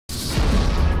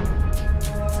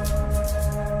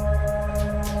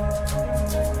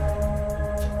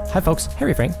Hi folks,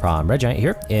 Harry Frank from Red Giant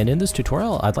here, and in this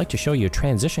tutorial I'd like to show you a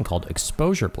transition called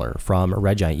Exposure Blur from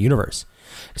Red Giant Universe.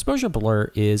 Exposure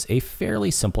Blur is a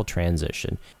fairly simple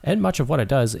transition, and much of what it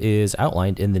does is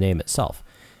outlined in the name itself.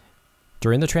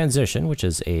 During the transition, which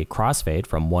is a crossfade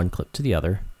from one clip to the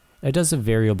other, it does a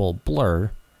variable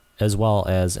blur as well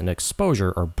as an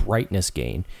exposure or brightness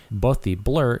gain. Both the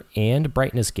blur and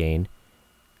brightness gain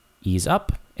ease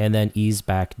up and then ease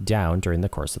back down during the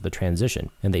course of the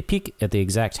transition, and they peak at the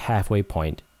exact halfway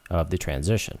point of the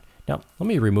transition. Now, let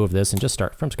me remove this and just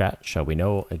start from scratch so we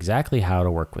know exactly how to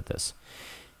work with this.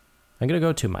 I'm going to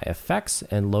go to my effects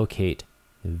and locate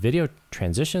Video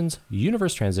Transitions,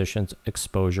 Universe Transitions,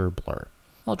 Exposure Blur.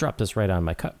 I'll drop this right on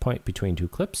my cut point between two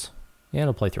clips, and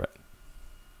I'll play through it.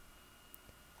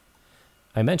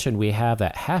 I mentioned we have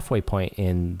that halfway point,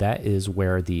 and that is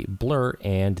where the blur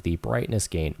and the brightness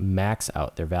gain max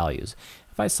out their values.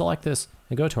 If I select this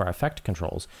and go to our effect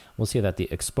controls, we'll see that the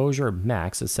exposure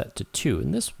max is set to 2,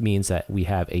 and this means that we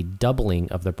have a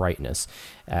doubling of the brightness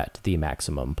at the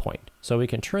maximum point. So we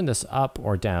can turn this up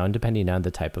or down depending on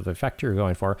the type of effect you're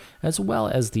going for, as well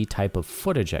as the type of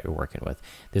footage that you're working with.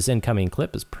 This incoming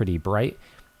clip is pretty bright,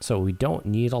 so we don't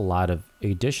need a lot of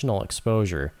additional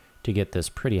exposure to get this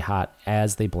pretty hot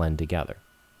as they blend together.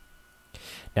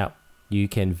 Now, you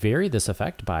can vary this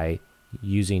effect by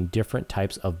using different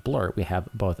types of blur. We have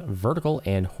both vertical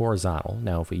and horizontal.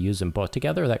 Now, if we use them both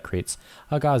together, that creates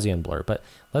a Gaussian blur. But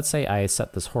let's say I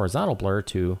set this horizontal blur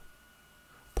to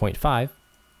 0.5,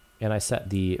 and I set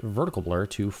the vertical blur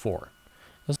to 4.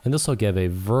 And this will give a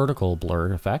vertical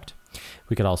blur effect.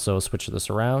 We could also switch this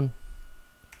around,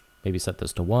 maybe set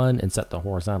this to 1 and set the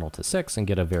horizontal to 6 and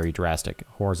get a very drastic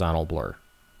horizontal blur.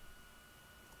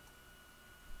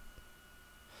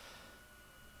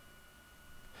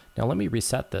 Now let me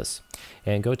reset this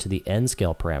and go to the end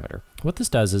scale parameter. What this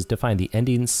does is define the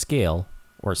ending scale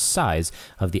or size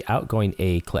of the outgoing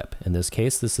A clip. In this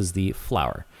case, this is the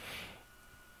flower.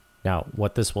 Now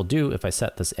what this will do if I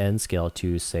set this end scale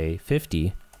to say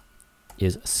 50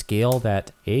 is scale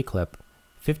that A clip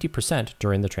 50%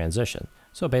 during the transition.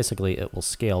 So basically it will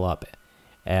scale up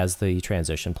as the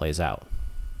transition plays out.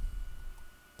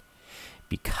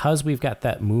 Because we've got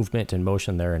that movement and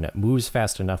motion there and it moves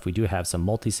fast enough, we do have some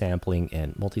multi-sampling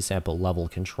and multi-sample level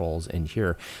controls in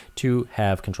here to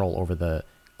have control over the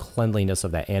cleanliness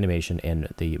of that animation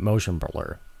and the motion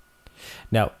blur.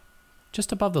 Now,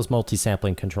 just above those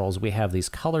multi-sampling controls, we have these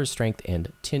color strength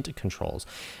and tint controls.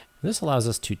 This allows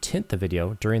us to tint the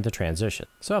video during the transition.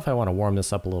 So if I want to warm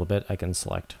this up a little bit, I can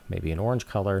select maybe an orange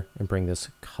color and bring this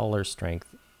color strength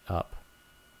up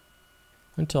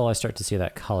until I start to see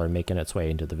that color making its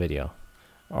way into the video.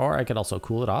 Or I could also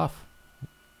cool it off.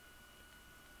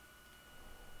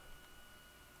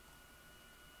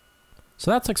 So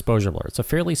that's Exposure Blur. It's a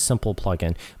fairly simple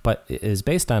plugin, but it is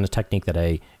based on a technique that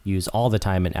I use all the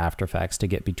time in After Effects to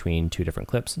get between two different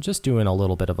clips. Just doing a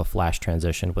little bit of a flash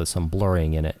transition with some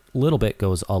blurring in it. A little bit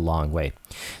goes a long way.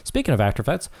 Speaking of After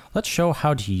Effects, let's show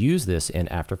how to use this in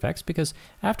After Effects, because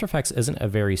After Effects isn't a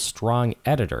very strong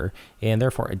editor, and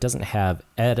therefore it doesn't have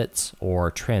edits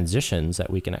or transitions that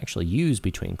we can actually use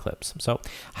between clips. So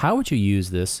how would you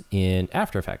use this in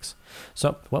After Effects?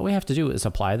 So what we have to do is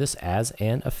apply this as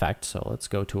an effect. So let's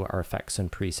go to our effects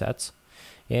and presets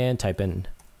and type in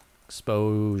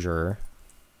exposure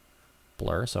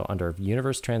blur. So under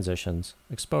universe transitions,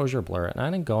 exposure blur, and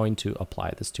I'm going to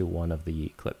apply this to one of the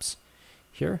clips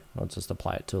here. I'll just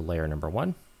apply it to layer number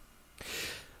 1.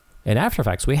 In After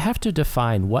Effects, we have to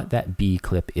define what that B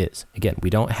clip is. Again, we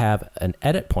don't have an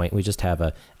edit point. We just have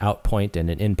an out point and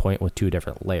an in point with 2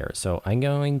 different layers. So I'm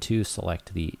going to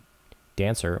select the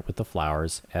dancer with the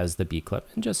flowers as the B clip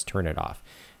and just turn it off.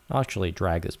 I'll actually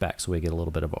drag this back so we get a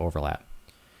little bit of overlap.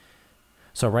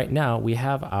 So right now we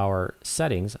have our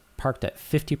settings parked at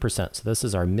 50%. So this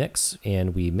is our mix,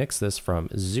 and we mix this from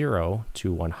 0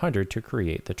 to 100 to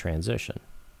create the transition.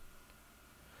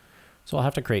 So I'll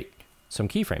have to create some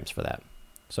keyframes for that.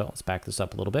 So let's back this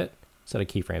up a little bit, set a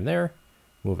keyframe there,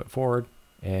 move it forward,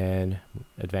 and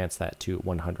advance that to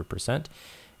 100%.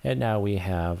 And now we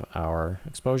have our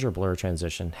exposure blur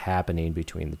transition happening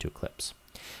between the 2 clips.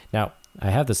 Now, I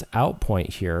have this out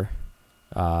point here,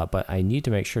 but I need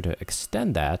to make sure to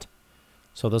extend that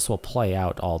so this will play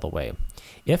out all the way.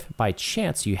 If by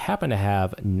chance you happen to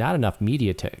have not enough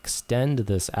media to extend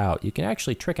this out, you can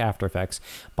actually trick After Effects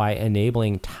by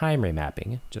enabling time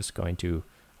remapping. Just going to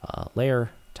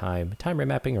layer, time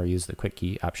remapping, or use the quick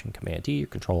key option Command T or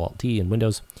Control Alt T in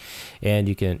Windows. And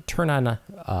you can turn on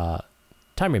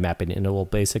time remapping, and it will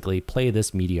basically play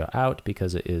this media out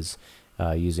because it is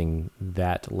using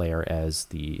that layer as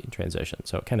the transition.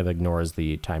 So it kind of ignores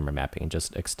the timer mapping and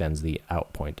just extends the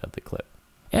out point of the clip.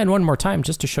 And one more time,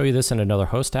 just to show you this in another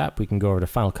host app, we can go over to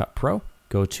Final Cut Pro,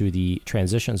 go to the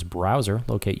Transitions browser,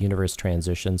 locate Universe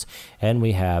Transitions, and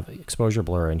we have Exposure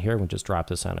Blur in here. We'll just drop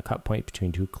this on a cut point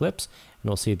between two clips, and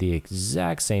we'll see the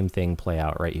exact same thing play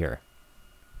out right here.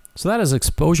 So that is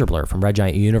Exposure Blur from Red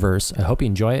Giant Universe. I hope you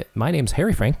enjoy it. My name's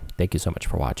Harry Frank. Thank you so much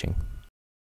for watching.